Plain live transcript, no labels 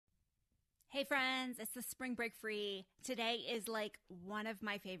Hey friends, it's the Spring Break Free. Today is like one of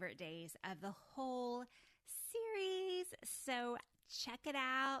my favorite days of the whole series. So check it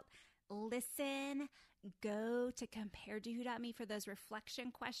out, listen, go to comparedtowho.me for those reflection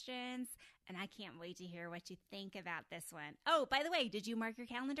questions. And I can't wait to hear what you think about this one. Oh, by the way, did you mark your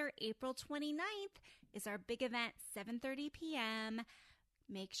calendar? April 29th is our big event, 7:30 p.m.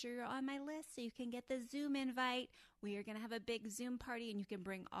 Make sure you're on my list so you can get the Zoom invite. We are going to have a big Zoom party and you can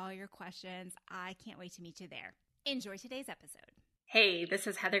bring all your questions. I can't wait to meet you there. Enjoy today's episode. Hey, this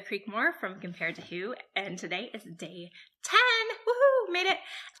is Heather Creekmore from Compared to Who, and today is day 10. Woohoo! Made it!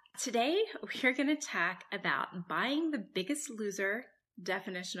 Today, we're going to talk about buying the biggest loser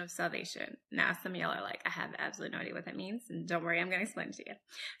definition of salvation. Now, some of y'all are like, I have absolutely no idea what that means, and don't worry, I'm going to explain it to you.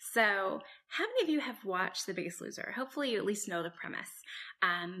 So, how many of you have watched The Biggest Loser? Hopefully, you at least know the premise.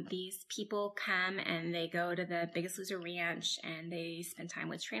 These people come and they go to the Biggest Loser ranch and they spend time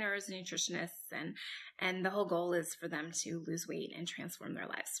with trainers and nutritionists, and the whole goal is for them to lose weight and transform their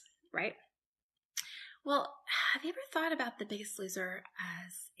lives, right? Well, have you ever thought about The Biggest Loser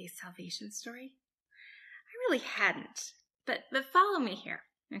as a salvation story? I really hadn't, but follow me here,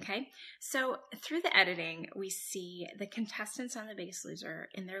 okay? So through the editing, we see the contestants on The Biggest Loser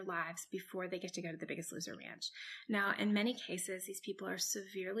in their lives before they get to go to The Biggest Loser ranch. Now, in many cases, these people are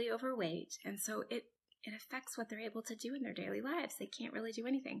severely overweight, and so it affects what they're able to do in their daily lives. They can't really do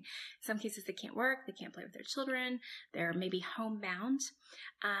anything. In some cases, they can't work, they can't play with their children, they're maybe homebound,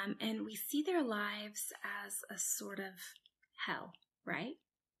 and we see their lives as a sort of hell, right?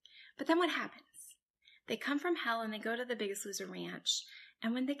 But then what happens? They come from hell and they go to the Biggest Loser ranch,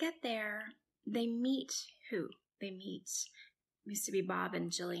 and when they get there, they meet who? They meet, used to be Bob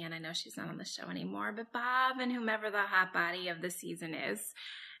and Jillian. I know she's not on the show anymore, but Bob and whomever the hot body of the season is.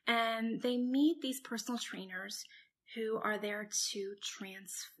 And they meet these personal trainers who are there to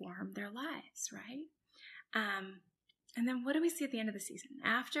transform their lives, right? And then what do we see at the end of the season?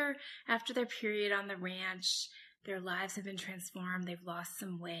 After their period on the ranch, their lives have been transformed. They've lost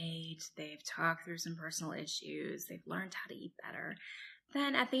some weight. They've talked through some personal issues. They've learned how to eat better.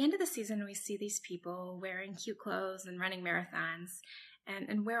 Then at the end of the season, we see these people wearing cute clothes and running marathons.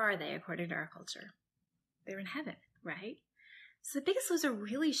 And where are they according to our culture? They're in heaven, right? So The Biggest Loser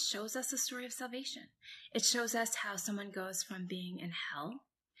really shows us a story of salvation. It shows us how someone goes from being in hell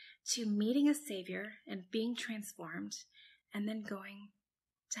to meeting a savior and being transformed and then going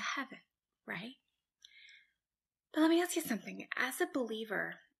to heaven, right? But let me ask you something. As a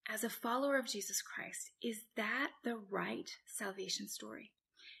believer, as a follower of Jesus Christ, is that the right salvation story?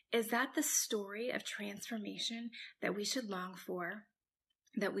 Is that the story of transformation that we should long for,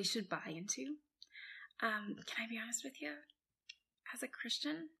 that we should buy into? Can I be honest with you? As a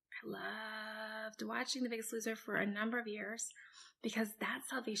Christian, I loved watching The Biggest Loser for a number of years because that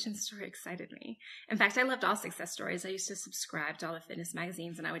salvation story excited me. In fact, I loved all success stories. I used to subscribe to all the fitness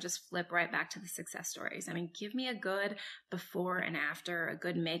magazines and I would just flip right back to the success stories. I mean, give me a good before and after, a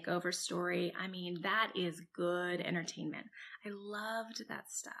good makeover story. I mean, that is good entertainment. I loved that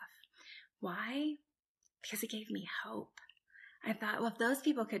stuff. Why? Because it gave me hope. I thought, well, if those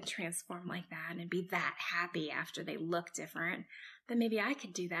people could transform like that and be that happy after they look different, then maybe I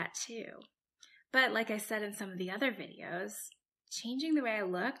could do that too. But like I said in some of the other videos, changing the way I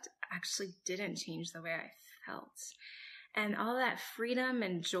looked actually didn't change the way I felt. And all that freedom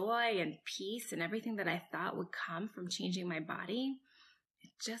and joy and peace and everything that I thought would come from changing my body, it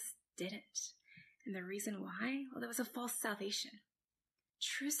just didn't. And the reason why? Well, there was a false salvation.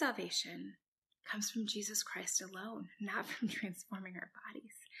 True salvation comes from Jesus Christ alone, not from transforming our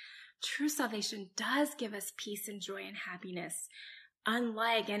bodies. True salvation does give us peace and joy and happiness,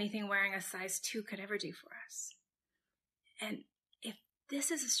 unlike anything wearing a size 2 could ever do for us. And if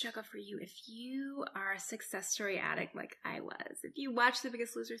this is a struggle for you, if you are a success story addict like I was, if you watch The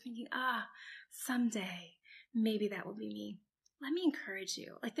Biggest Loser thinking, someday maybe that will be me, let me encourage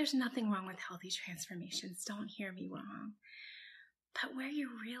you. Like, there's nothing wrong with healthy transformations. Don't hear me wrong. But where your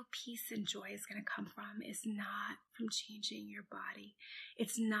real peace and joy is going to come from is not from changing your body.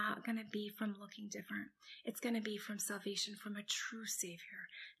 It's not going to be from looking different. It's going to be from salvation from a true Savior,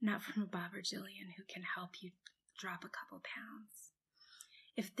 not from a Bob or Jillian who can help you drop a couple pounds.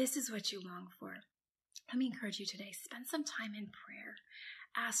 If this is what you long for, let me encourage you today, spend some time in prayer.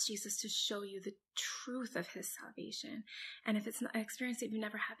 Ask Jesus to show you the truth of his salvation. And if it's not an experience that you've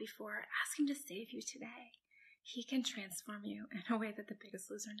never had before, ask him to save you today. He can transform you in a way that The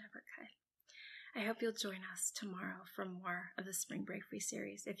Biggest Loser never could. I hope you'll join us tomorrow for more of the Spring Break Free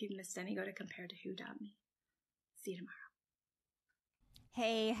series. If you've missed any, go to comparedtowho.me. See you tomorrow.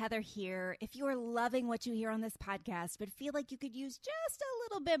 Hey, Heather here. If you are loving what you hear on this podcast, but feel like you could use just a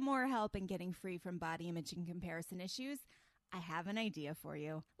little bit more help in getting free from body image and comparison issues, I have an idea for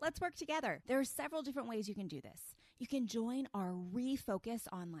you. Let's work together. There are several different ways you can do this. You can join our Refocus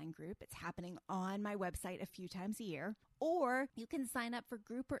online group. It's happening on my website a few times a year. Or you can sign up for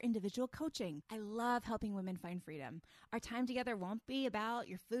group or individual coaching. I love helping women find freedom. Our time together won't be about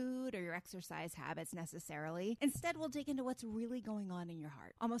your food or your exercise habits necessarily. Instead, we'll dig into what's really going on in your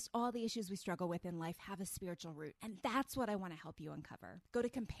heart. Almost all the issues we struggle with in life have a spiritual root, and that's what I want to help you uncover. Go to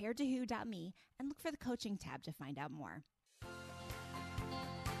comparedtowho.me and look for the coaching tab to find out more.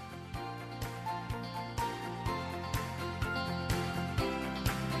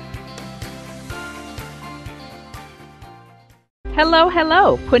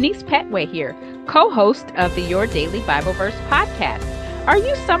 Hello, Punice Petway here, co-host of the Your Daily Bible Verse podcast. Are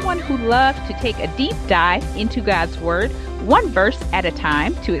you someone who loves to take a deep dive into God's Word, one verse at a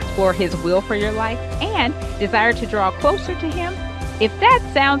time, to explore His will for your life and desire to draw closer to Him? If that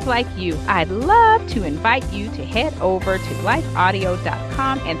sounds like you, I'd love to invite you to head over to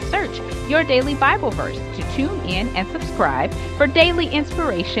lifeaudio.com and search Your Daily Bible Verse to tune in and subscribe for daily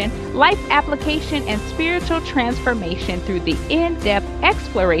inspiration, life application, and spiritual transformation through the in-depth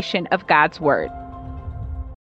exploration of God's Word.